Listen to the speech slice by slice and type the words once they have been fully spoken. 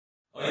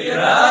Okay,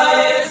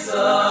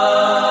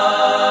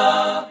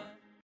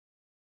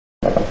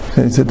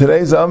 so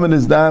today's Amud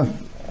is Daf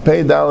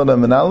Pei Daled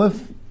Amud Aleph,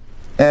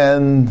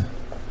 and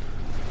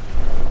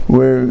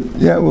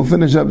we'll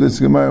finish up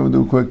this Gemara. We'll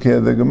do quick here.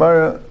 The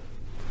Gemara,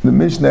 the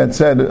Mishnah had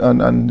said on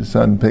Pei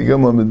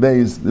Gimel Amud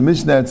Beis, the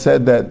Mishnah had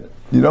said that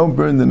you don't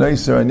burn the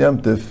Neiser on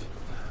Yom Tif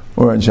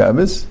or on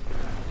Shabbos.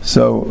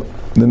 So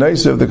the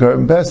Neiser of the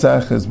Korban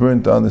Pesach is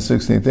burnt on the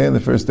 16th day and the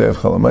first day of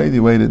Chol Hamoed.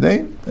 You wait a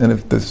day, and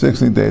if the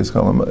 16th day is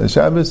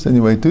Shabbos, then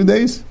you wait 2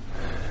 days.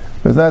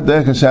 If it's not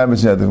Derech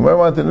Shabbos yet. The Gemara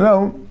wanted to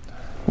know,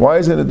 why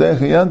is it a Derech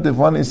Yantif?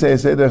 Why don't you say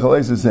Seder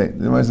Chaleisa Say?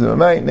 The Gemara says,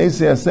 "Amai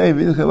Nesi Asay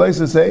V'Il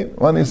Chaleisa Say."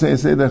 Why don't you say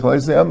Seder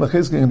Chaleisa Say? Am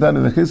Lechizka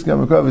Chantanu Lechizka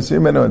Mekav V'Sir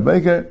Menu Ad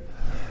Baker.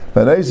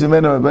 V'Reis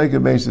Menu Ad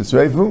Baker Beishes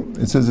Reifu.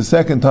 It says the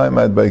second time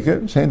Ad Baker.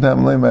 Shein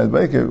Tam Leim Ad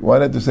Baker. Why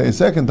not to say a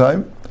second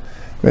time?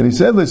 But he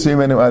said L'Sir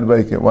Menu Ad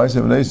Baker. Why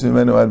say V'Reis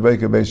Menu Ad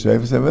Baker Beishes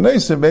Reifu? Say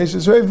V'Reis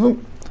Beishes Reifu.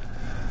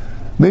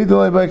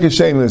 Lidolei Baker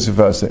Shein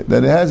L'Sifasei.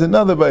 That it has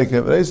another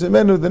Baker. V'Reis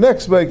Menu. The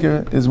next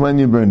Baker is when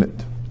you burn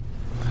it.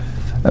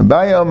 And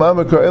Bayam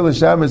Amakar El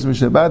Shabbos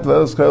B'Shabbat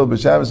V'El Chol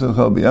B'Shabbos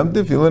V'Chol B'Yom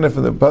Tif. You learn it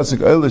from the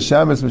pasuk El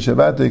Shabbos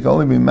B'Shabbat. They can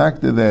only be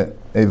makta the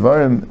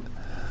Evarim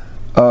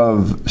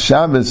of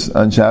Shabbos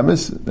on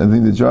Shabbos. I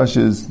think the Josh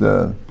is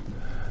the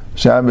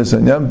Shabbos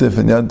on Yom Tif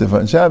and Yom Tif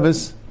on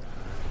Shabbos.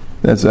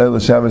 That's El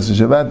Shabbos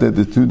B'Shabbat. They're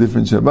the two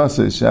different Shabbos,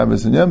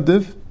 Shabbos and Yom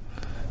Tif.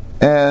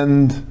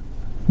 And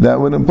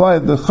that would imply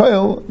that the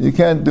Chol you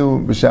can't do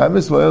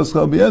B'Shabbos V'El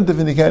Chol B'Yom Tif,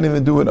 and you can't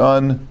even do it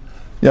on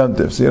Yom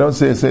Tif. So you don't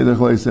say a Seder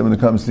Chaleisa when it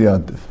comes to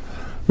Yom Tif.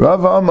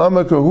 Rav Am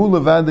Amakar Hu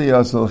Levadei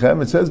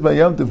Yasalchem. It says by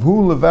Yom Tif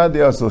Hu Levadei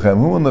Yasalchem.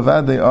 Hu and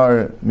Levadei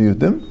are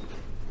mutim.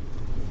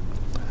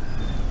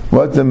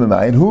 What's the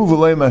mind? Hu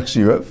V'lei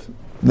Machshirav.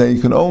 That you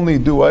can only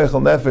do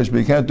Eichel Nefesh, but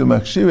you can't do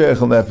Machshir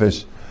Eichel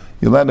Nefesh.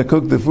 You're allowed to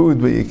cook the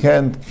food, but you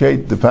can't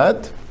create the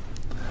pat.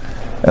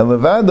 And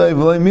Levadei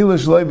V'lei Mila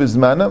Shlei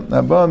B'Zmana.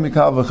 Haba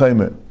Mikal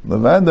V'Chaymer.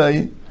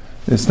 Levadei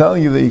is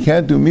telling you that you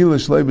can't do Mila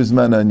Shlei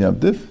B'Zmana on Yom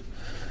Tif.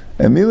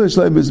 And Mila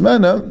Shlei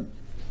B'Zmana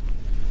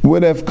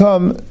would have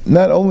come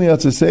not only at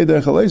the Seder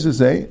Chaleisa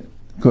Say,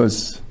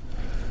 because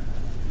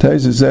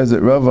Taisa says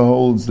that Rava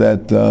holds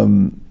that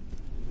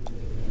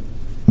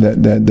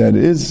that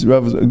is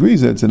Rava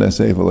agrees that it's an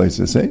Asay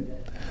Chaleisa Say,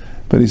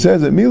 but he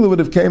says that Mila would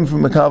have came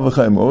from a Kal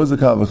V'Chaim. What was the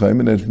Kal V'Chaim?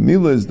 And if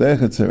Mila is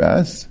Deichet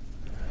Tzaras,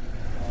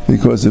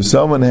 because if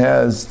someone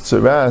has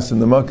Tzaras and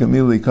the Makkah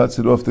Mila cuts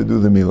it off to do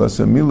the Mila,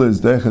 so Mila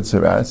is Deichet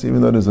Tzaras, even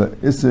though there's an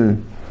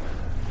Isser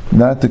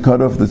not to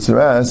cut off the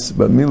tzaras,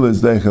 but Mila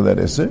is deicha that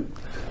iser.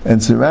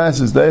 And tzaras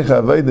is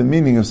deicha aveda,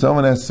 meaning if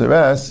someone has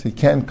tzaras, he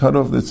can't cut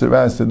off the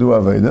tzaras to do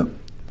aveda.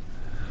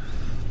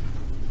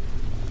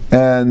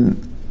 And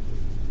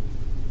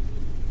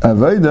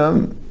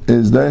aveda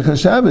is deicha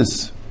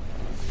Shabbos.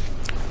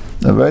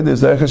 Aveda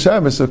is deicha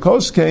Shabbos. So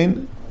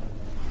koshkein,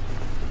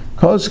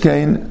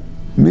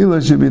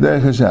 Mila should be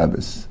deicha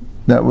Shabbos.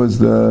 That was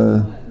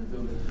the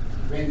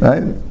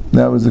right.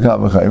 That was the Kal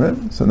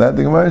V'Chayim. So that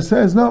the Gemara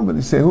says no, but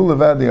he say Hu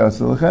Levadei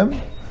Yasalchem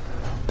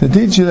to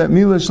teach you that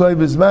Mila Shlei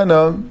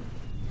B'Zmana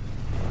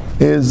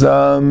is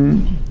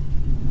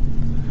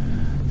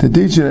to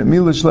teach you that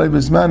Mila Shlei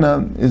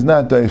B'Zmana is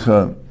not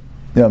Deicha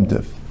Yom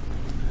Tif.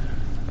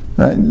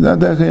 Right? Not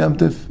Deicha Yom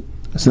Tif.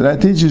 So that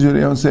teaches you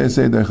they don't say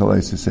Seder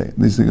Chaleisa Say. At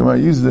least the Gemara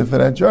uses it for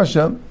that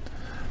drasha.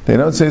 They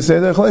don't say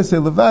Seder Chaleisa Say.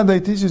 Levadei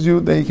teaches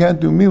you that you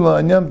can't do Mila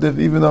on Yom Tif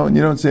even though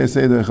you don't say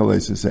Seder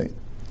Chaleisa Say.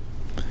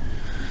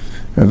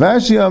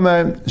 Ravashi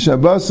Amar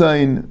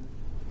Shabbosayin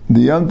the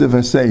Yom Tif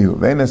Hasehu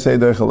Ve'ena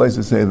Seder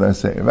Chaleisa Say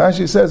V'Asei.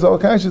 Ravashi says all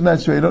Kash is not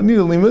straight. You don't need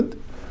a limit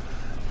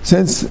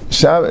since Yom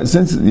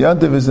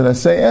Tif is an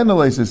Asei and a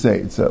Leisa Say.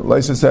 It's a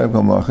Leisa Say of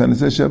Kalmach, and it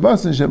says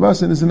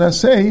Shabbosayin is an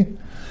Asei,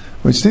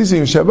 which teaches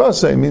you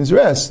Shabbosayin means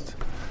rest.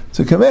 It's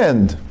a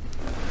command.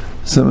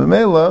 So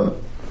Mamela,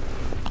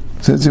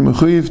 since you're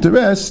mechuyev to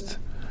rest,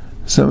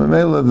 so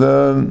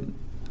Mamela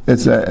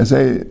it's a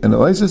Asei and a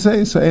Leisa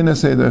Say, so Eina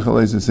Seder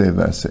Chaleisa Say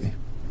V'Asei.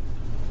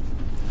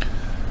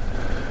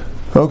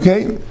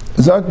 Okay,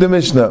 Zak the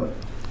Mishnah.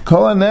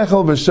 Kol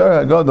hanechel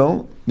b'shar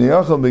hagadol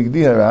niyachal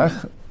b'gdi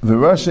harach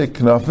v'rashei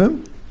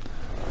knafim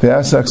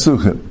v'asak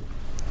suchim.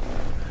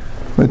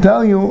 We're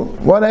telling you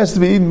what has to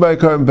be eaten by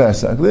Korban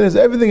Pesach.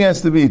 Everything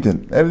has to be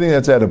eaten. Everything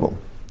that's edible.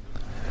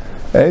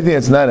 Anything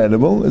that's not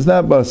edible is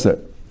not basar.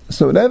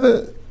 So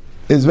whatever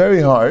is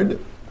very hard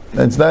and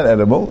it's not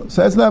edible,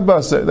 so that's not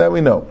basar. That we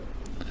know.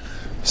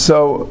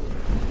 So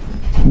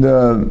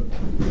the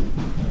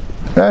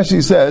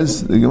Rashi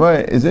says, the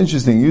Gemara is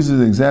interesting, uses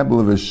the example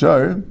of a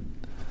shar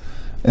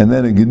and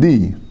then a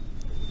gedi.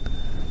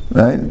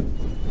 Right?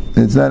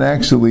 It's not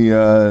actually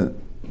the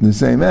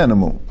same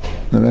animal.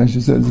 The Rashi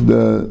says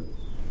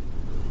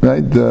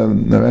Rashi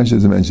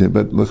doesn't mention it,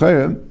 but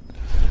l'chayra,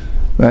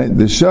 right,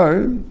 the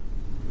shar,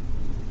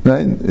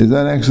 right, is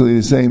not actually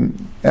the same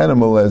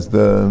animal as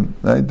the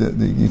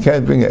you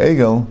can't bring an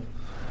egel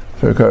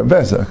for a Korban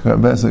Pesach.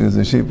 Korban Pesach is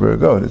a sheep or a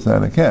goat, it's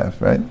not a calf,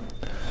 right?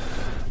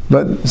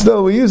 But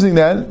still, we're using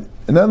that.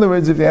 In other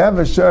words, if you have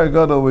a shar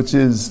gadol, which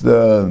is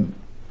the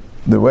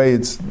the way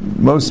it's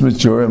most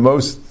mature and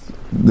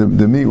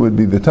the meat would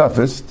be the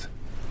toughest,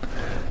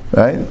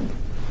 right?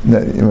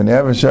 When you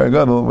have a shar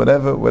gadol,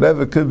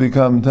 whatever could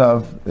become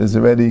tough is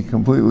already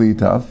completely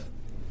tough.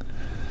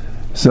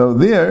 So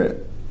there,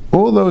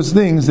 all those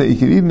things that you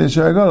could eat in a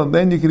shar gadol,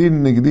 then you could eat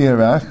in a gedi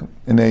harach,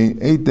 in a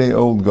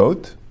 8-day-old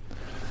goat.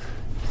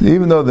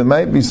 Even though there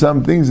might be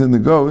some things in the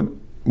goat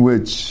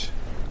which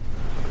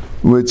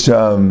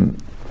some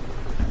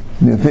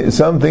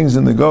things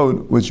in the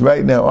goat which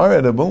right now are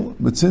edible,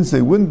 but since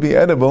they wouldn't be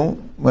edible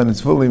when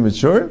it's fully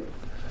mature,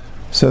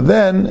 so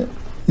then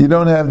you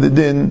don't have the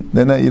din.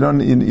 Then you don't.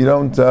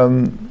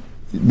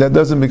 That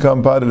doesn't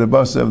become part of the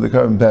basa of the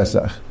Karban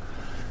Pesach.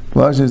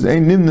 Rashi says,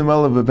 "Ein nimnim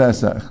olav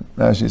Pesach."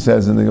 Rashi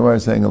says in the Gemara,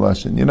 saying a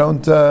lashon. You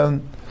don't.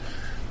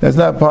 That's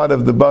not part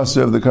of the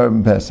basa of the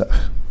Karban Pesach,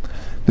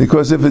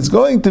 because if it's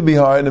going to be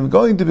hard and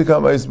going to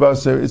become ice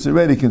basa, it's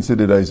already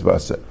considered ice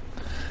basa.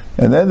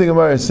 And then the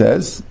Gemara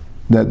says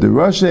that the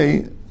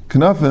Rashi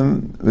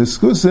Knafim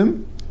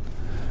Viskusim,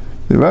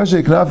 the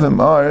Rashi Knafim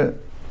are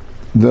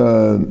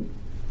the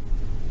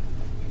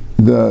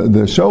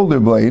shoulder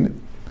blade.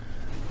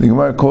 The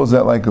Gemara calls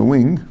that like a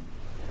wing.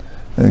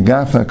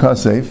 Gafa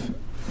kasef,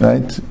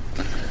 right?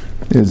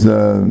 Is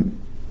at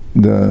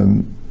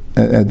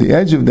the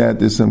edge of that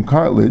there's some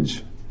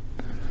cartilage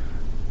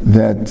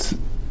that's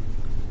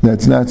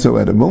not so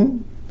edible,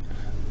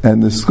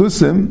 and the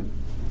skusim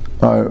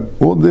are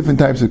all different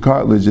types of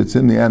cartilage that's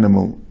in the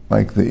animal,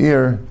 like the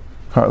ear,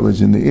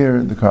 cartilage in the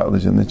ear, the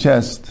cartilage in the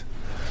chest,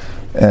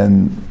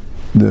 and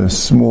the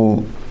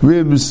small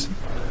ribs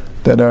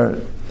that are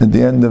at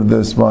the end of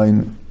the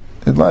spine.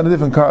 There's a lot of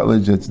different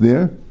cartilage that's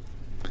there,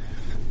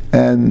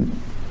 and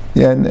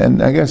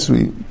I guess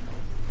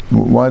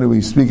why do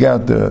we speak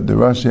out the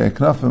Rashi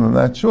Knafim? I'm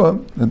not sure.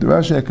 But the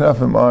Rashi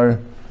Knafim are,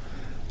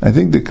 I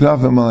think the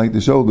Knafim are like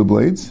the shoulder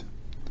blades.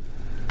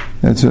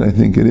 That's what I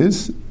think it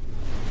is.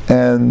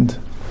 And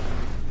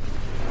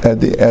at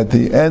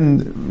the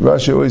end,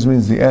 Rashi always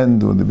means the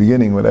end or the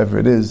beginning, whatever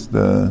it is.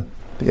 The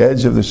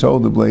edge of the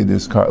shoulder blade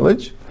is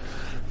cartilage.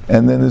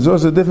 And then there's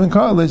also different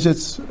cartilage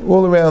that's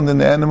all around in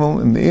the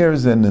animal, in the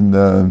ears and in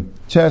the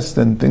chest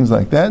and things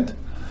like that.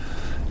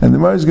 And the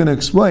Gemara is going to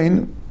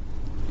explain,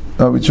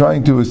 are we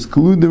trying to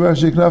exclude the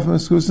Rashi Knafim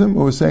Eskusim,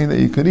 or we're saying that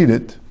you could eat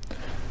it?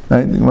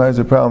 Right? The Gemara has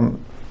a problem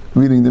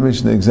reading the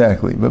Mishnah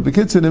exactly. But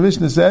B'kitzur, the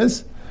Mishnah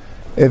says,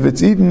 if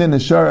it's eaten in a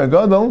shara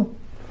gadol,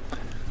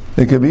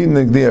 it could be eaten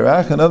in the gedi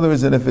harach. In other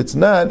words, and if it's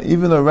not,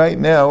 even though right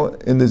now,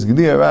 in this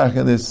gedi harach,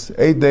 in this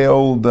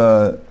 8-day-old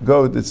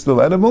goat, it's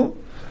still edible,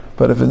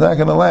 but if it's not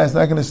going to last,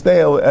 not going to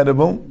stay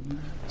edible,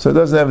 so it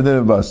doesn't have a din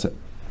of basa.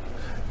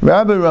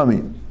 Rabbi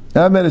Rami,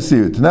 Rabbi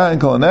Nesirut,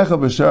 Tana'in kol necha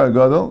b'shara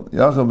gadol,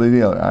 yachal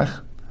b'gedi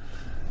harach,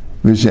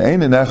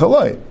 v'she'ein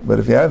nechaloi. But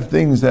if you have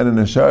things that in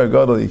a shara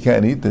gadol you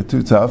can't eat, they're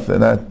too tough, they're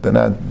not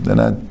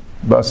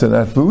basa,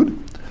 not food.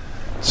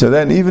 So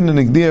then, even in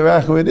the gedi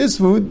harach where it is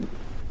food,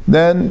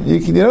 then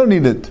you don't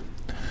need it.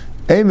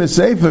 Ein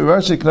mesefer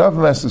Rashi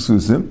Knafim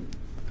Eskusim,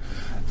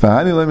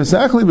 v'hani lo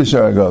misachli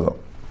b'shara gadol.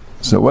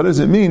 So what does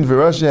it mean for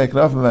Rashi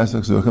Knafim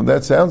Eskusim?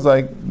 That sounds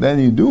like then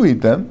you do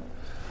eat them,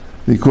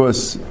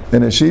 because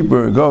in a sheep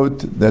or a goat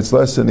that's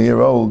less than a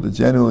year old, it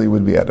generally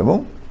would be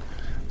edible.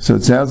 So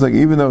it sounds like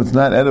even though it's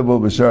not edible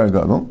b'shara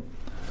gadol,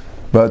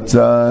 but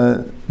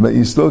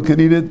you still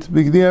could eat it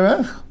b'gedi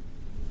harach.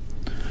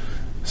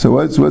 So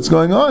what's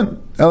going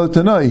on? El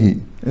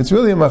Tanaihi. It's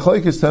really a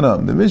machlokes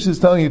tanam. The Mishnah is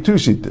telling you two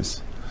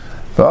shittas.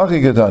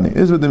 V'achi katani.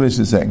 This is what the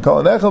Mishnah is saying.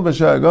 Kol nechal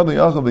b'shara gadol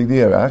yachal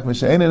b'gedi harach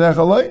v'she'ein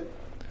nechal loy.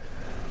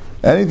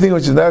 Anything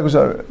which is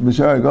nechal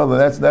b'shara gadol,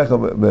 that's nechal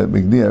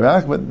b'gedi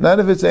harach, but not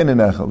if it's ein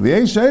nechal.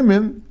 V'yei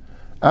sheimim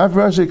af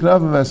Rashi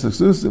Knafim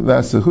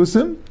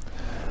v'asachusim,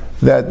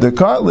 that the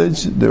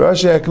cartilage, the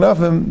Rashi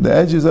Knafim, the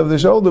edges of the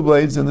shoulder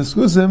blades, and the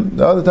skusim,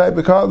 the other type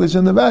of cartilage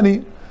in the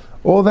body,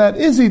 all that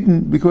is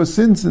eaten, because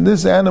since in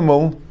this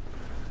animal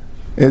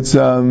it's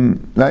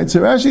right.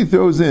 So Rashi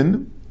throws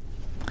in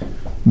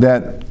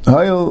that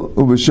hayel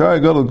ubashar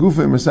gadol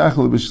gufa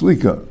mesachel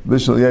b'shlika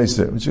b'shal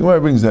yaser, which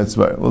Gemara brings that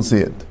svara. We'll see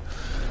it.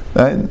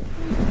 Right?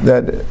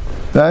 That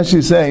Rashi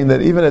is saying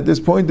that even at this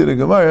point in the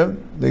Gemara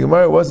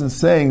wasn't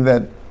saying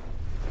that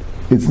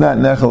it's not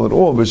nechel at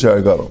all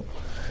b'shar gadol.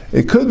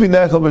 It could be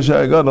nechel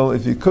b'shar gadol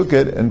if you cook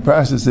it and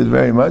process it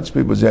very much.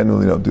 People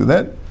generally don't do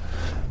that.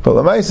 But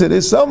l'maisa it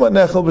is somewhat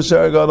nechel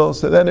b'shara gadol,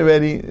 so then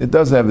already it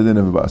does have a din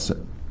of a basa.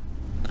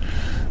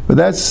 But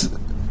that's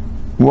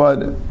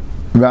what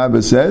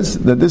Rabbi says,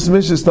 that this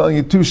Mishnah is telling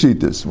you two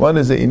shittas. One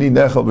is that you need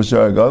nechel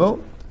b'shara gadol,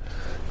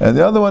 and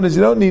the other one is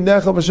you don't need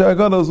nechel b'shara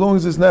gadol as long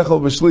as it's nechel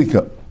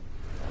b'shlika.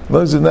 As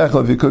long as it's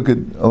nechel if you cook it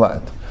a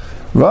lot.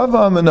 Rav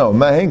Amano,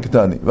 mahen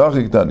ketani,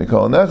 v'achi ketani,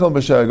 kol nechel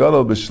b'shara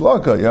gadol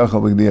b'shlaka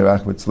yachal b'gedi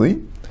harach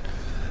b'tzli.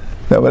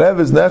 That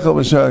whatever is nechel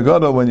b'shara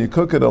gadol, when you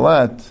cook it a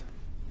lot,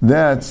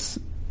 that's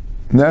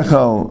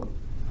nechal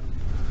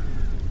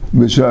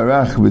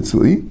b'shara harach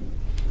b'tzli.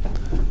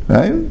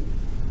 Right?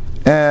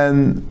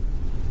 And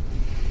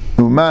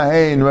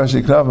umahein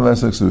Rashi Knafim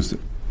Eskusim.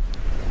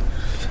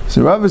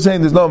 So Rav is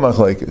saying there's no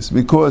machlekes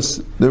because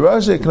the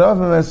Rashi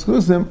Knafim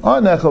Eskusim are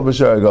Nechel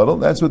B'Shar Gadol.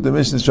 That's what the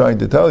Mishnah is trying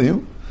to tell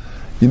you.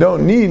 You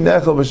don't need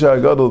Nechel B'Shar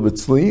Gadol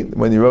B'Tzli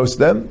when you roast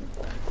them.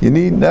 You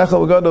need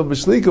Nechel Gadol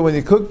B'Shlika when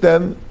you cook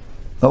them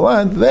a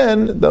lot.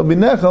 Then they'll be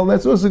Nechel.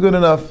 That's also good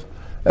enough.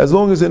 As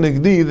long as in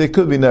Igdi they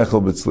could be Nechel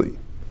B'Tzli.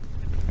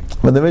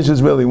 But the Mishnah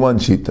is really one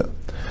shita.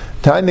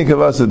 Tiny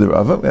Kavasa de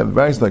Rava. We have a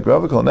verse like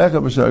Rava called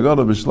Nechel B'Shar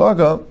Gadol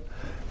B'Shlaka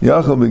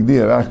Yachel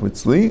B'Gdi Arach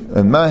B'Tzli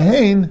and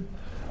Mahain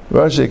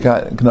Rashi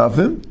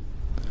Knafim,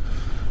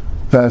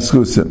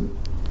 Vaskusim.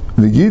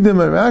 The Gidim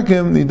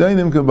Arakim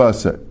Nidainim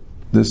Kabasar.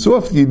 The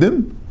soft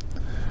Gidim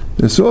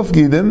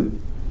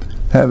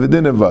have a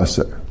din of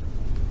Vasar.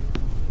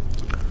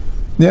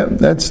 Yeah,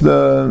 that's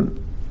the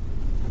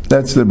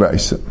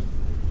Brisa.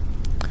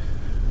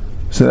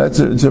 So it's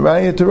a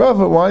raya to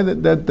Rava. Why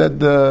that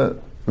the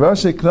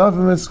Rashi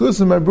Knafim and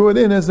Vaskusim are brought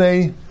in as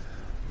a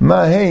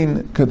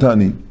Mahain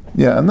Katani.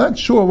 Yeah, I'm not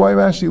sure why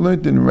Rashi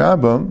learned in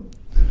Rabbah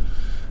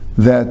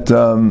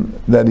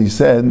that he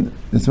said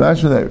it's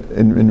actually that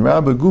in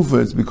Rabba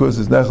Gufa it's because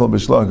it's Nechel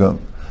B'Shlaga.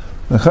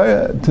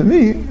 To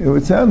me, it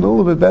would sound a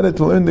little bit better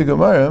to learn the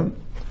Gemara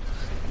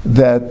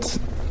that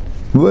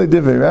really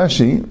Divrei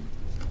Rashi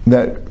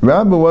that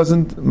Rabba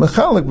wasn't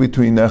mechalik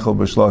between Nechel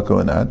B'Shlaga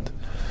and not,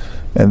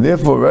 and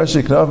therefore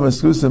Rashi Knaf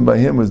Meskusim by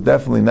him was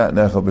definitely not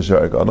Nechel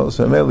B'Shar Gadol.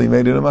 So Meli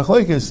made it a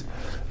machlekes,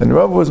 and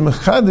Rabba was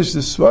mechadish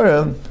the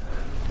svara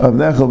of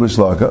Nechel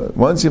B'Shlaka.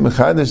 Once you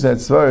mechadish that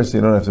svara, so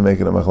you don't have to make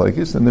it a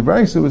machlekes. And the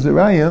Brisa was a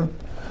raya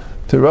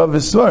to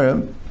Rav's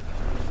svara,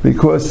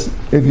 because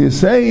if you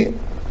say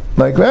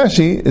like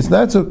Rashi, it's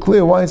not so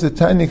clear why it's a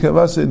Tanya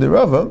Kavasa de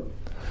Rava.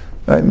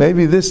 Right?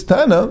 Maybe this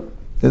Tana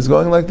is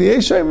going like the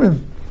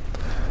Eishayimim.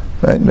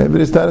 Right? Maybe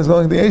this Tana is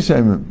going like the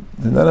Eishayimim.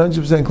 It's not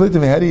 100% clear to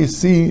me. How do you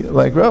see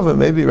like Rava?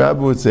 Maybe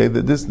Rabba would say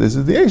that this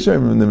is the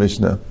Eishayimim in the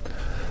Mishnah.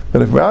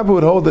 But if Rabba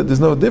would hold that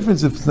there's no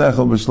difference if it's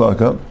Nechel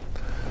B'Shlaka,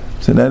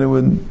 so then it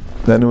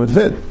would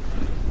fit.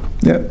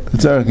 Yeah,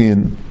 it's already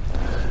in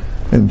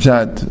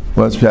Pshat,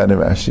 what's Pshat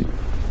and Rashi.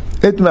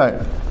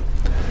 Itmar.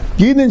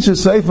 Gidin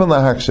shesayfon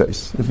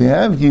lahakshais. If you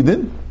have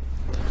Gidin,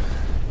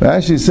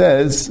 Rashi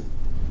says,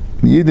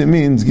 Gidin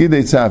means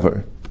Gidei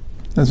Tzavar.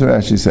 That's what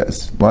Rashi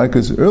says. Why?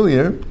 Because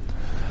earlier,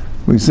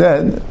 we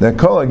said that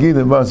Kol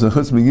HaGidin Basa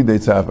Chutz Megidei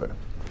Tzavar.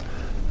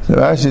 So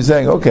Rashi is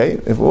saying,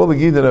 okay, if all the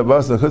Gidin are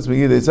Basa Chutz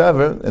Megidei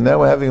Tzavar, and now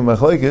we're having a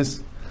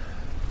Machlekes,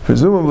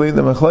 presumably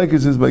the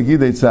Machlekes is by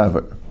Gidei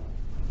Tzavar.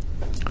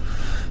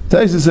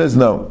 Taisa says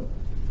no.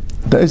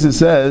 Taisa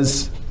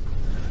says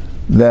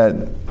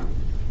that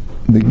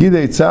the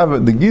Gidei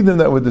Tzavar, the Gidim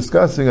that we're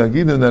discussing are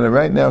Gidim that are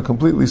right now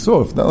completely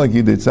soft, not like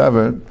Gidei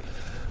Tzavar,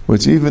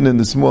 which even in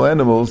the small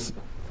animals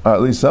are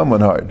at least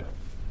somewhat hard.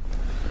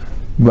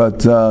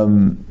 But,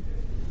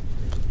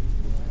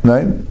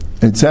 right?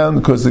 It sounds,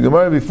 because the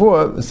Gemara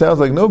before, it sounds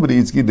like nobody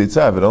eats Gidei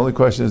Tzavar. The only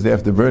question is they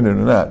have to burn it or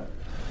not.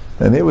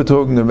 And here we're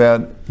talking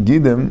about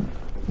Gidim,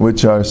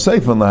 which are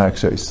safe on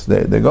Lahakshais.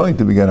 They're going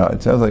to get hard.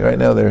 It sounds like right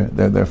now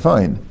they're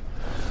fine.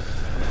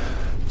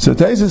 So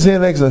Taisus here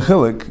makes a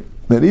chilik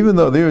that even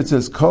though there it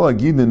says Kol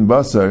HaGidin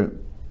Basar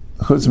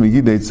Chutz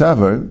Megidei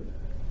Tzavar,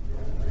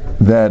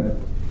 that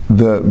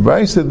the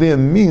Brisa there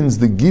means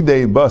the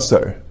Gidei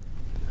Basar.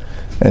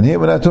 And here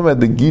we're not talking about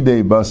the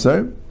Gidei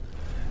Basar.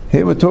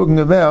 Here we're talking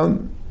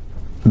about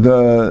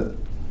the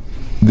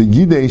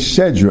Gidei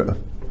Shedra.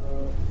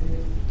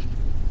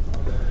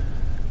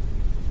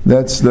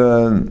 That's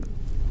the...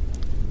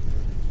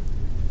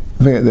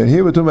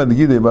 Here we're talking about the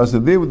Gidei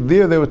Basar.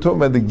 There they were talking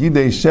about the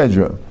Gidei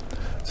Shedra.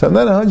 So I'm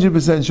not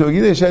 100% sure.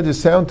 Gidei Shedra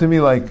sound to me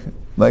like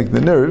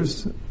the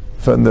nerves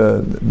from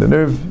the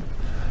nerve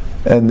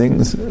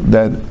endings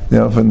that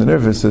from the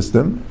nervous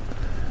system,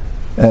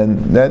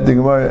 and that the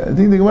Gemara. I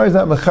think the Gemara is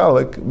not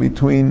mechalik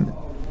between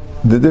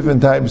the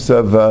different types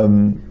of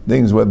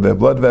things, whether they're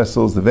blood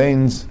vessels, the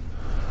veins,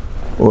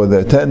 or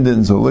the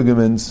tendons or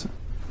ligaments,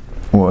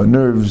 or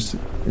nerves.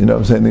 You know what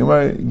I'm saying? The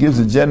Gemara gives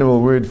a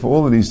general word for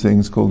all of these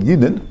things called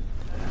Gidin,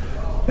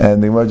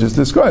 and the Gemara just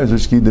describes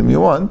which Gidin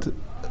you want,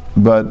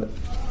 but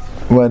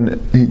I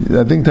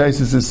think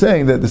Taisus is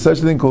saying that there's such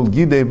a thing called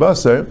Gidei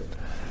Basar,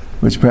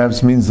 which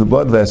perhaps means the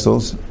blood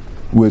vessels,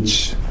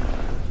 which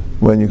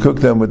when you cook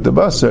them with the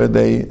basar,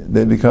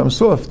 they become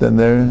soft and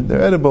they're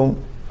edible.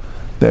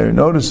 They're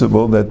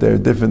noticeable that they're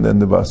different than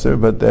the basar,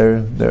 but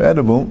they're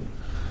edible,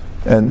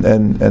 and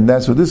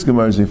that's what this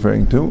Gemara is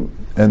referring to.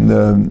 And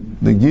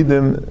the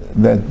Gidim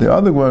that the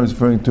other Gemara is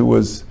referring to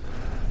was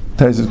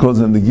Taisus calls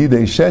them the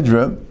Gidei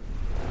Shedra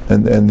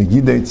and the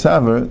Gidei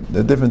Tzavar,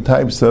 the different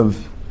types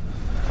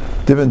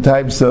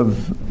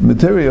of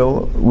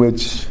material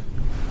which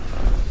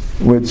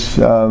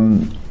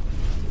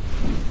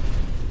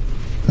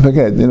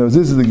forget, this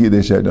is the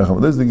Gidei Shedra,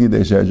 this is the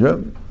Gidei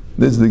Shedra,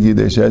 this is the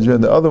Gidei Shedra,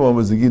 and the other one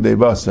was the Gidei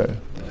Basar.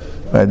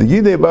 Right, the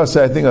Gidei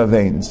Basar I think are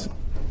veins,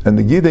 and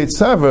the Gidei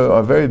Tzavar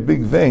are very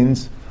big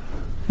veins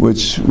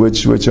which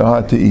are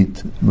hard to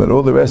eat, but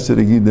all the rest of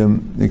the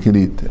Gidim you can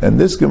eat. And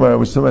this Gemara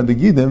was talking about the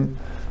Gidim,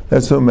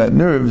 that's talking about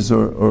nerves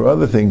or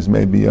other things,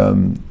 maybe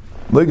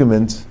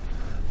ligaments,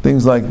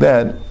 things like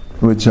that,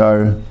 which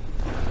are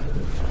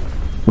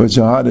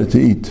harder to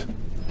eat.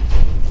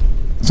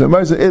 So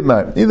Marza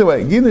Idmar. Either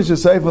way, Gidin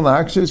Shesayf and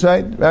Lahakshis,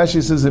 right?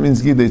 Rashi says it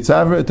means Gidei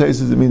Tzavra, Tais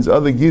says it means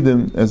other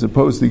Gidim as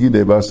opposed to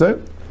Gidei Basar.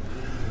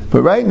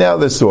 But right now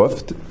they're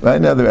soft, right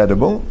now they're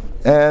edible,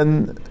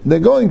 and they're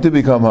going to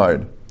become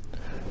hard.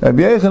 So you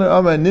could be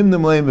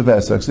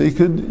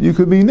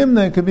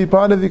Nimna, it could be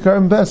part of the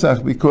Karim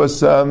Pesach,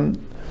 because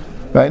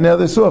right now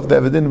they're soft, they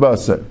have a Din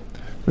Basar.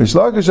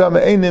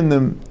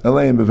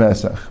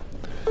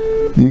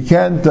 You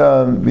can't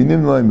be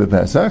Nimna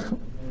Pesach,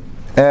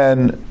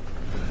 and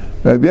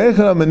Rabbi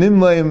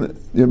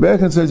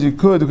Yechon says you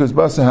could because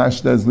Basa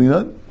Hashda is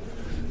Linan.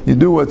 You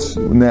do what's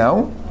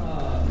now,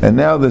 and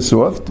now they're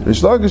soft.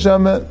 Because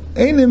Basa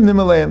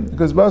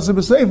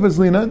B'Seif is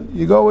Linan.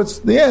 You go, it's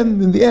the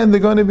end. In the end, they're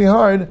going to be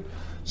hard.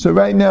 So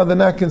right now, they're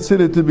not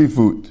considered to be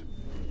food.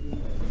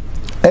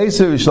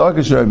 Eiser Rish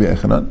Lakish Rabbi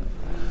Yechanan.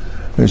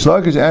 Rish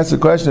Lakish asks the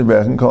question of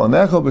Rabbi Yechon, Kol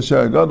Nechel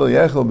B'Shar Gadol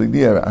Yechel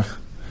B'Gdiarach.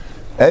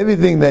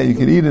 Everything that you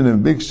can eat in a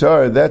big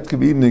shar, that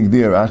could be eaten in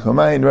Gdiarach.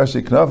 Omayin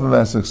Rashi Knafim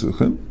Vasach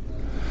Suchim.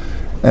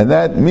 And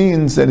that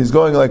means that he's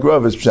going like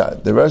Rav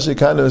Pshat. The Rashi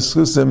Kana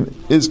Susim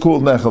is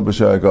called Nechel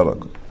B'Shar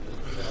Gadol.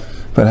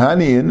 But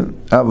Haniyin,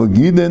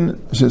 Avogidin,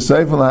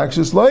 Shesayf and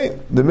Hakshis Loi,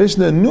 the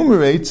Mishnah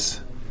enumerates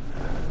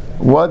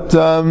what's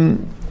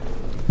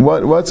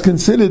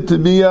considered to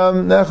be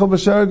Nechel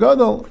B'Shar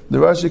Gadol. The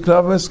Rashi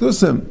Knafim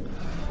Eskusim.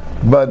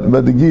 But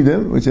the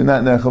Gidim, which are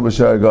not Nechel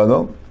B'Shar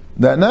Gadol,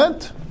 they're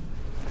not.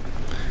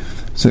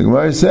 So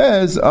Gemara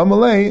says,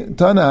 Amalei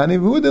Tanahani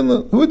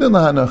V'Hudin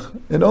Lahanach.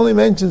 It only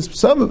mentions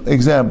some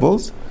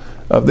examples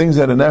of things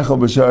that are Nechel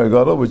B'Shar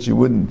Gadol, which you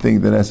wouldn't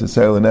think they're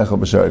necessarily Nechel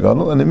B'Shar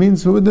Gadol, and it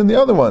means V'Hudin the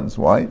other ones.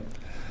 Why?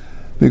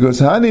 Because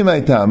Hani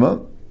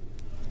Maitama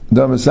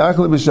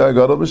Damasachli B'Shar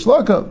Gadol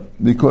B'Shlaka.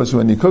 Because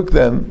when you cook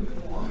them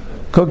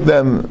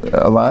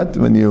a lot,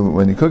 when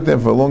you cook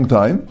them for a long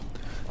time,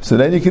 so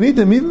then you can eat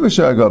them even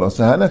B'Shar Gadol.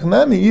 So Hanach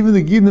Nami, even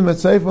the Gidim at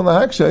Seif and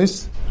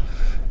Lahakshais,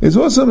 it's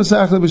also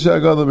Masachli B'Shar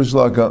Gadol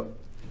B'Shlaka.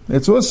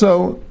 It's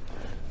also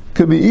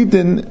could be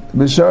eaten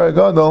B'Shar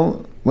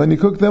Gadol when you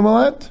cook them a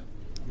lot.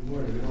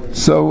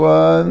 So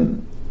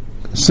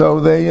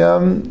they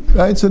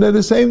right. So they're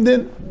the same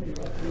din,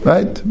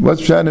 right?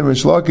 What's Pshat in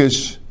Rish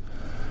Lakish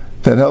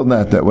that held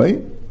not that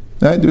way?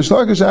 Right? Rish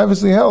Lakish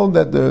obviously held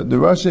that the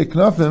Rashi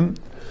Knafim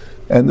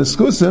and the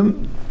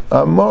Skusim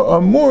are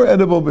more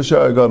edible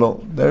B'Shar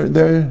Gadol.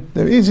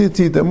 They're easier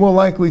to eat. They're more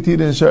likely to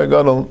eat in B'Shar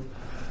Gadol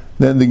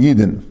than the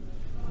Gidin.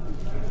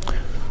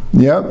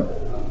 Yeah,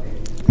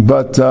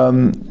 but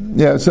so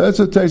that's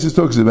what Taisus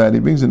talks about. He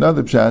brings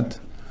another pshat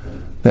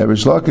that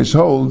Rish Lakish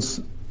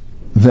holds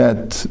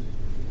that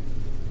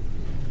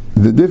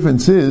the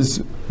difference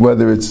is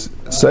whether it's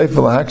Seif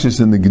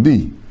al-Hakshis in the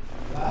Gedi.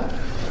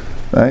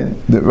 Right?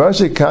 The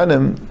Rashi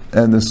Kanim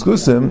and the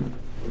Skusim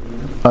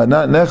are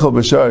not Nechel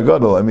B'Shar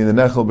Gadol. I mean the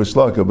Nechel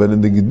B'Shlaka, but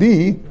in the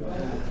Gedi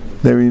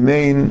they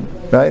remain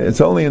right.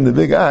 It's only in the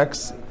big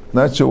axe.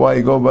 Not sure why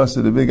you go bust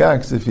to the big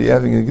axe if you're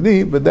having a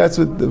gedi, but that's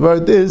what the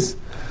word is.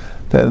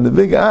 That in the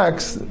big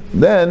axe,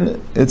 then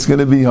it's going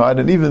to be hard,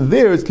 and even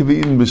there it can be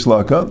eaten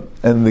b'shlaka,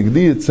 and the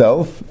gedi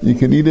itself, you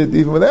can eat it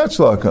even without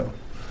shlaka.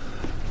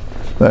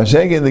 Now,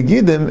 in the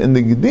gidim, in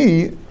the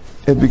gedi,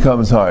 it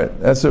becomes hard.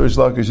 That's what Rish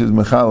Lakish is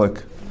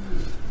mechalik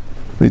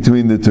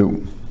between the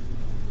two.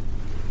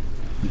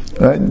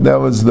 Right?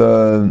 That was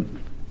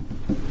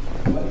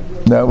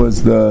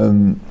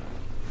the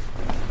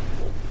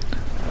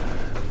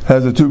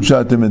has a two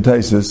pshatim in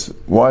Taisus.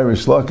 Why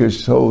Rish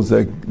Lakish holds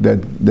that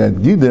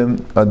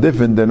Gidim are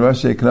different than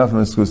Rashi Knafim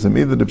and Skusim.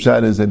 Either the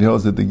pshat is that he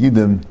holds that the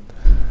Gidim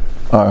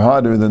are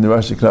harder than the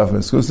Rashi Knafim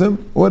and Skusim,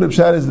 or the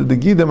pshat is that the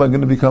Gidim are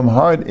going to become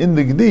hard in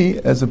the Gedi,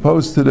 as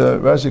opposed to the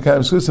Rashi Knafim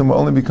and Skusim will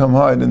only become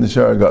hard in the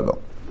Shara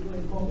Gadol.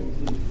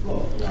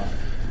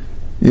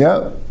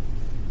 Yeah?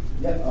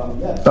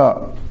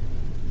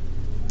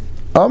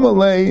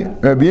 Amalei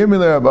Rabbi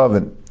Yirmiyah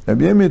Rabavin.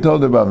 Rabbi Yirmiyah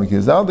told Rabavin,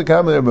 Kizal the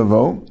Kamer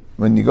Rabavo,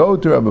 when you go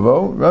to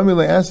Rabavo,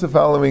 Ramile asked the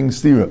following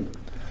stira.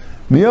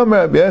 Miyom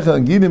Rabbi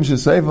Yechon Gidim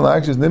Shesayf and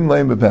Lakshis Nim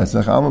Leim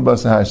BePesach Alma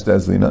Basa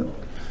Hashtazlina.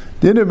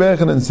 Did Rabbi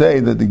Yechon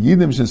say that the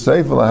Gidim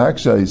Shesayf and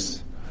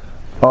Lakshis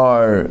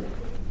are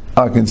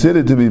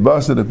considered to be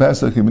Basa the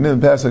Pesach?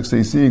 Nim Pesach, so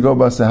you see, you go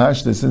Basa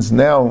Hashta, since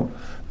now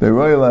they're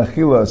Royal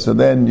Achila, so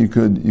then you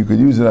could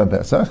use it on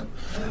Pesach.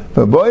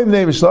 But Boim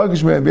Nei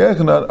Vishlakish Rabbi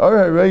Yechon Ar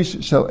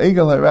HaReish Shal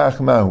Egel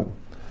Harach Mahu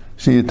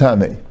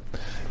Sheyatame.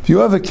 If you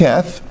have a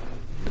calf.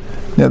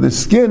 Now the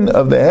skin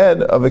of the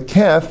head of a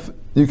calf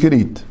you could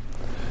eat.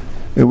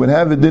 It would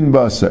have a din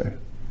basar.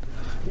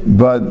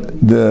 But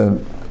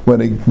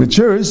when it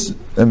matures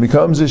and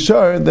becomes a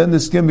shar, then the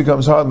skin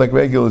becomes hard like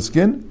regular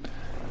skin,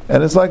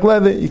 and it's like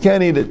leather, you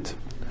can't eat it.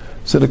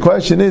 So the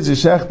question is, you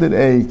shechted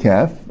a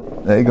calf,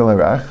 egel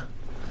harach.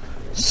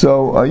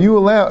 So are you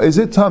allowed, is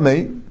it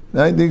tamei?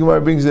 I think the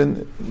Gemara brings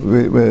in,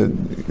 the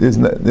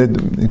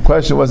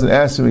question wasn't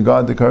asked in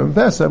regard to Karban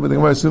Pesach, but the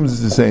Gemara assumes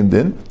it's the same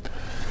din.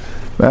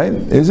 Right?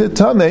 Is it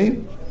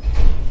tamei?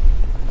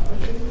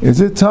 Does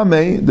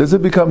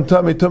it become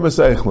tamei tumas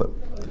eichlim?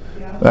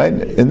 Right?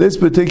 In this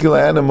particular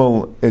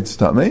animal, it's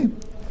tummy.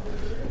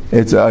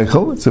 It's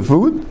eichel, it's a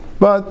food.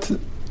 But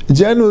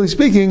generally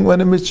speaking, when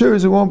it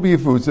matures, it won't be a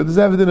food. So there's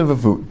evidence of a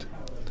food.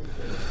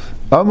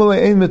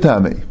 Amalei ein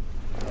metame.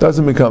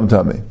 Doesn't become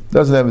tummy.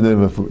 Doesn't have evidence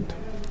of a food.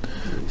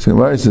 So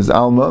Gemara says,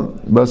 Alma,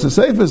 basa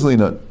seifas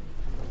linan.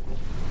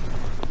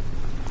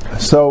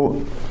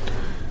 So,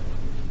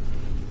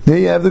 here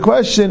you have the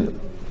question.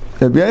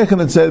 Rabbi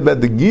Yochanan said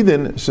about the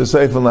Gidin,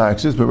 Shasayf and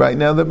Lakshis, but right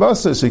now the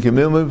Basa,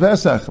 Shekimil and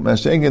Pesach,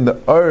 Masheng the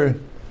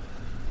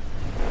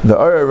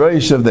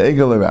Reish of the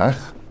Egel Arach,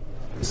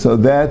 so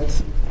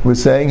that we're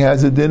saying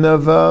has a din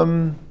of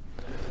an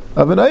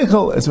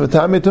Eichel. It's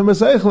Matami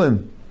Tumas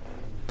Eichlin.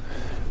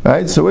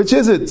 Right? So which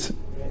is it?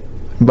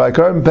 By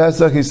Karban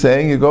Pesach he's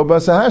saying you go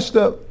Basa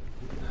Hashta.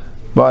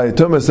 By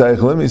Tumas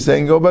Eichlin he's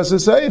saying go Basa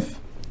Seif.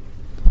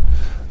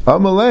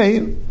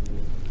 Amalei,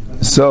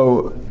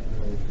 so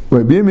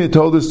Rabbi Yirmiyah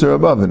told us to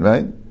Rabavin,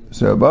 right?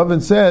 So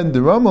Rabavin said,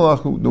 the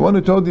Ramalach, the one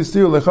who told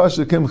Yistir Lechash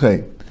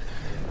Kimchei,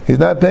 he's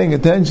not paying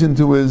attention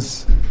to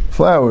his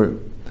flour,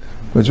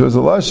 which was a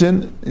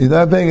Lashon. He's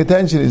not paying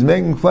attention. He's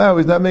making flour.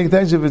 He's not making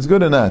attention if it's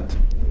good or not.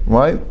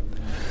 Why? Really,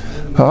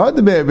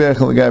 Rabbi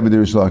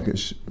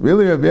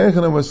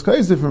Yochanan was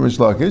chayzer from Rish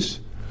Lakish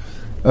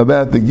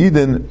about the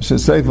Gidin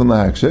Shesayf and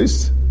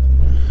Lahakshes,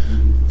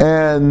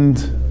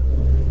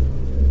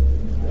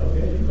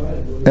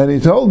 and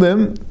he told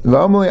him,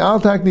 right?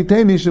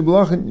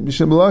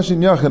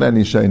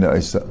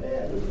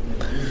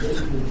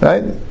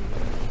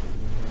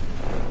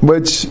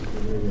 Which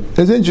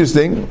is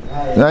interesting,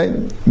 right?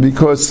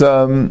 Because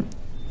what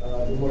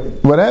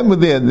happened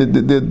with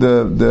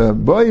the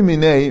boy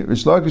minei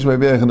Rish Lakish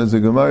Rabbi Yochanan is a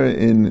Gemara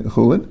in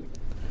Chulin,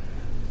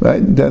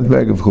 right? 10th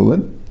bag of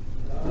Chulin,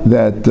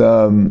 that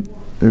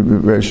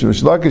Rish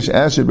Lakish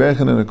asked Rabbi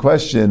Yochanan a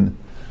question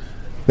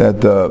that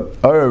the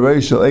Ara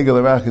Reish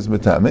Egel Arach is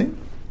Matame.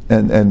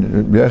 And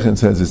Rabbi Yochanan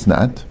says it's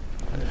not.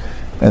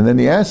 And then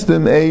he asked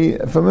him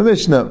from a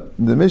Mishnah.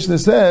 The Mishnah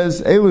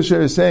says,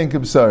 Elusher is saying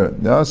Kibsara.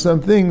 There are some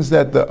things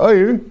that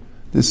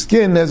the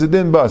skin has a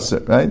din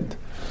basar, right?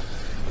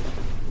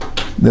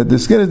 That the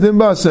skin is din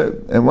basar.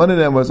 And one of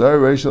them was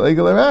Reish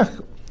Egel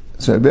Arach.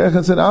 So Rabbi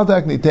Yochanan said, Al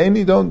takni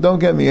teini, don't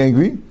get me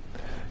angry.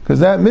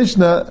 Because that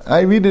Mishnah, I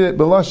read it at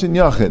Beloshin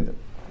Yachid.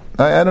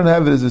 I don't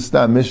have it as a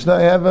Stam Mishnah.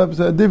 I have a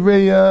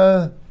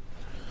Divrei...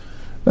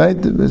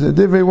 right? There's a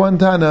divrei one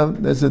Tana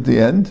that's at the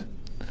end.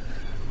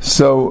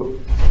 So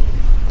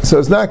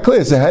it's not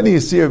clear. So how do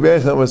you see Rabbi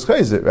Yochanan was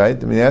chayzer, right?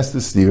 I mean, he asked the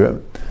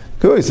stira.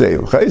 Could we say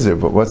chayzer,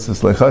 but what's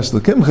this lechash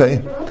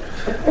l'kimchei?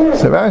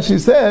 So Rashi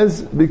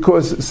says,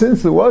 because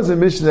since there was a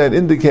mission that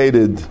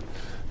indicated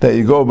that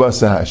you go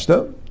basa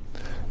hashta,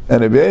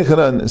 and Rabbi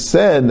Yochanan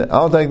said,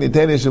 Al tak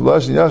niteni shel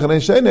lashon yachid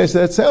ein sheinei,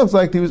 so it sounds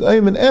like he was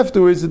aiming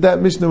afterwards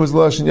that Mishnah was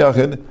lashon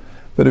yachid,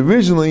 but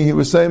originally he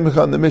was saying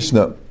on the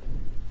Mishnah.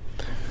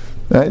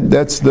 Right?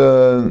 That's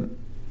the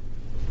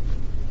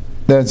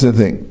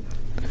thing.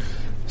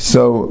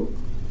 So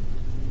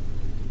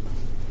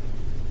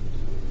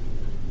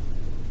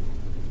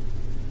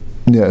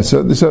yeah,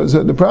 so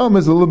the problem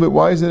is a little bit,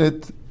 why isn't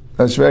it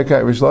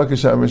Ashrekai Rish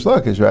Lakish and Rish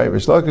Lakish, right?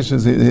 Rish Lakish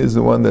is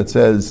the one that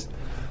says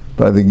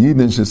by the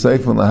Gidin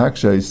Shesayf and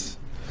Lahakshais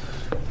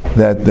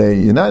that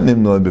you're not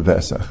Nimnoi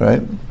B'Pesach,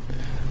 right?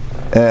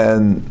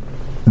 And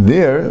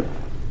there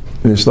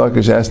Rish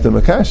Lakish asked him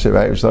a kasha,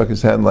 right? Rish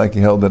Lakish hadn't like he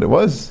held that it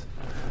was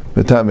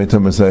B'Tamei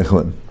Tumas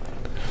Eichlin.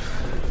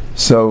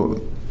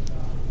 So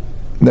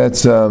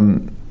that's a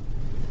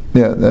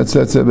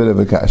bit of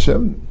a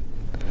kasha.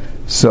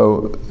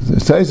 So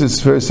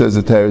Taisus first says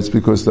a teretz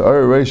because the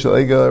Ara Reish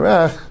Egel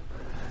Arach,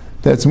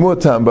 that's more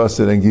tam based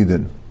than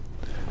Gidin.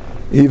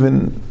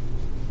 Even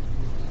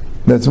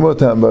that's more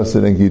tam based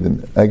than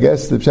Gidin. I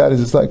guess the pshat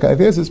is like, I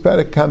guess it's about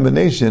a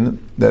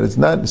combination that it's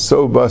not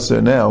so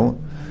basar now,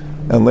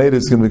 and later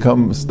it's going to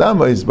become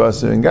stamais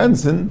basar and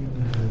gansen.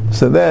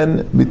 So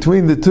then,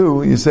 between the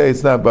two, you say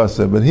it's not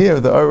basar. But here,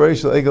 the Ara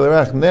Reish Egel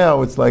Arach,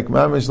 now it's like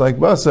mamish like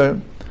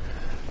basar.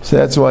 So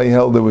that's why he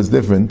held it was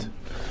different.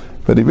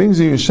 But he brings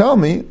you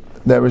Yerushalmi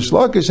that Rish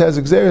Lakish has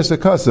Xeris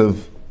Akasav.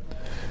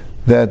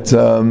 That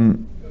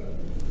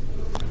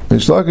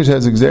Rish Lakish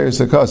has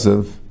Xeris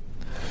Akasav.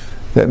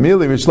 That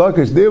merely Rish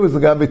Lakish there was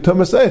Lagabi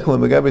Tumas Eichlin.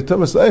 Lagabi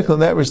Tumas Eichlin,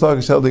 that Rish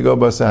Lakish held to go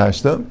Basa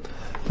Hashta.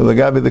 But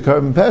Lagabi the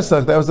Karban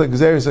Pesach, that was like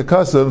Xeris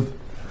Akasav.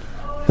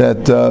 That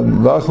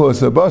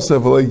Vachlos Basa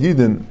V'lei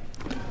Gidin.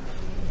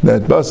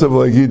 That Basa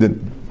V'lei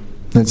Gidin.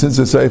 And since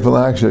it's Seif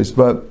L'Hakshos,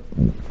 but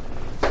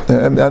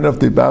I don't know if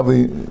the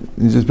Bavli,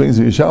 he just brings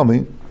the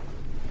Yerushalmi.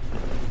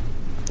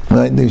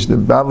 Right? The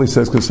Bavli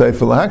says Kosei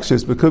for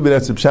Lahakshis, but could be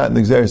that's a pshat in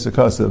the Xeris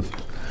Akasav.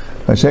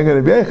 Hashem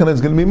Rabbi Yochanan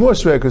is going to be more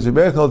shver because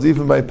Rabbi Yochanan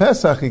even by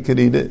Pesach he could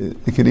eat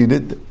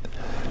it,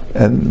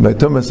 and by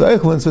Tumas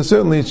Eichlin, so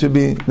certainly it should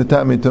be the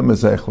Tami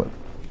Tumas Eichlin.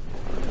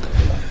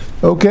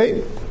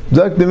 Okay,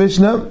 Zak the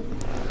Mishnah,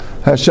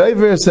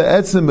 Hashayver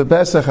Sa'etzim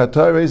bePesach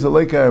HaTar is a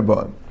Lake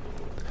Arbon.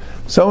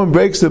 Someone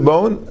breaks the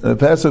bone in a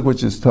Pesach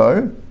which is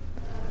tar,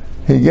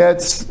 he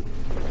gets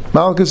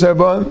Malchus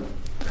Arbon,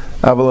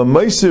 Aval a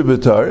Meisir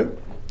B'tar.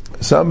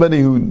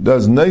 somebody who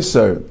does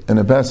Neisar in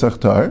a Pesach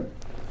Tar,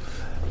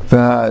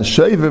 or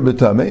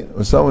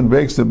someone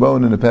breaks the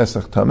bone in a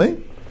Pesach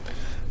Tameh,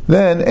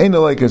 then ain't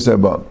no like a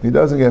he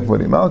doesn't get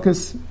 40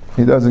 Malkus,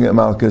 he doesn't get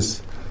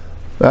Malkus,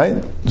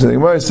 right? So the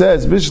Gemara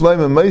says,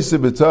 Bishleim and Meisa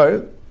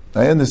B'tar,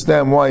 I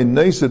understand why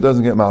Neisa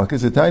doesn't get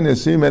Malkus. The Tanya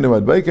see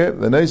Menuad Baker,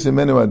 the Neisa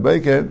Menuad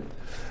Baker,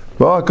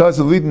 because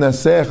of Lidin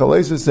Asech,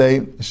 Alaysa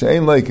say,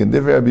 She'ain Leikin,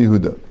 Divrei Rabbi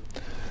Yehuda.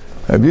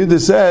 Rabbi Yehuda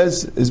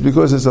says, is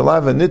because it's a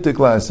lav a nitik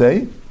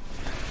la'aseh,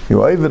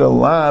 you have it a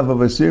lav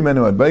of a Sir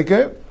Menuad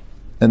Baker,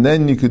 and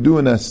then you could do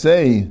an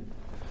asay.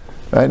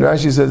 Right?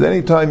 Rashi says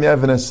anytime you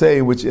have an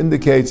asay which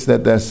indicates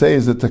that the asay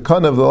is the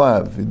takan of the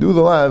lav. You do the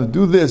lav,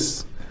 do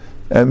this,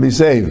 and be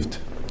saved.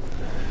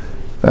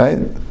 Right?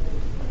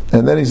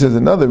 And then he says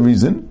another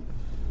reason,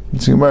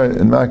 Gemara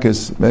and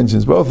Marcus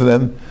mentions both of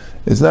them,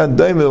 it's not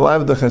daim the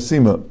lav the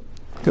chasima.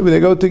 Could be they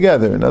go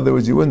together. In other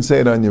words, you wouldn't say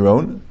it on your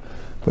own.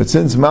 But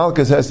since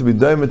Malkus has to be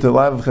daim to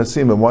lav of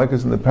chasima, why?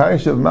 Because in the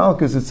parish of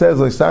Malkus it says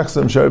like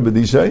sachsam shar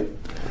b'dishay,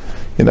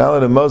 you're not allowed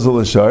to muzzle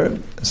a shar,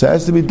 so it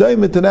has to be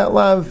daimit to that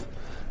lav,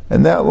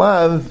 and that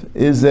lav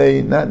is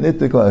a not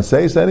nitik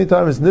lasei. So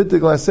anytime it's nitik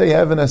lasei, you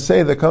have an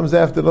asay that comes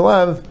after the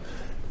lav,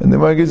 and the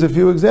Gemara gives a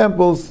few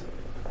examples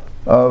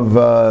of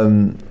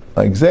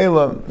like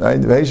zela, right?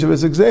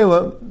 Veishivas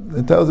zela.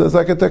 It tells us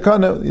like a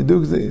takana. You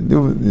do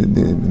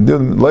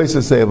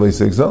loisa say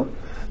loisa zela.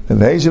 And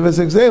veishivas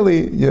zela,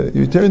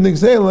 you turn the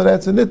zela.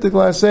 That's a nitik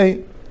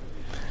lasei,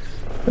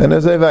 and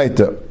as a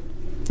vaita,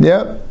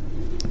 yeah.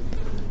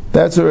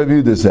 That's what Rabbi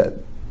Yehuda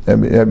said. Rabbi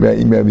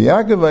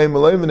Yaakov ayim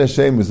aloyim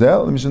Hashem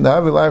uzel mishnah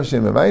havi lav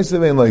Hashem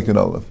avaysev ein like an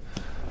olive.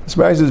 This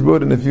price is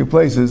brought in a few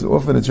places.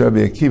 Often it's Rabbi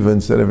Akiva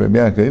instead of Rabbi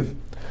Yaakov.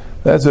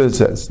 That's what it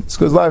says. It's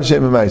because lav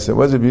Hashem avaysev.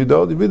 What's Rabbi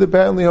Yehuda? Rabbi Yehuda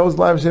apparently holds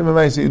lav Hashem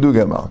avaysev. You do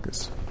get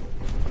malchus,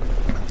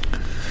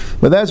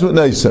 but that's what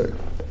Neisar.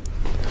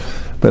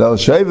 But al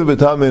shayva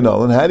b'tamei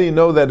nol. And how do you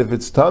know that if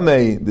it's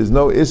tamei, there's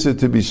no issa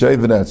to be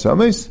shayva at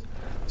samis?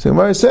 So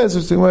Gemara says,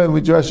 which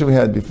Drasha we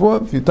had before,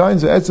 a few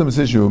times, etzem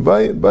sishu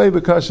bay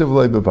b'kashav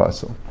lei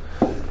b'pasel.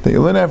 That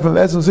you learn out from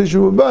etzem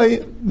sishu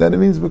bay, that it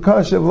means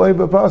b'kashav lei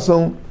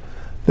b'pasel,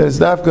 that it's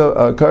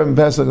dafka a carbon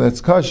pesach that's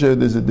kasher,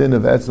 there's a din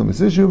of etzem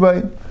sishu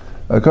bay,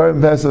 a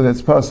carbon pesach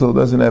that's pasel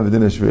doesn't have a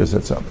din of shviras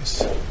at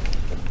samis.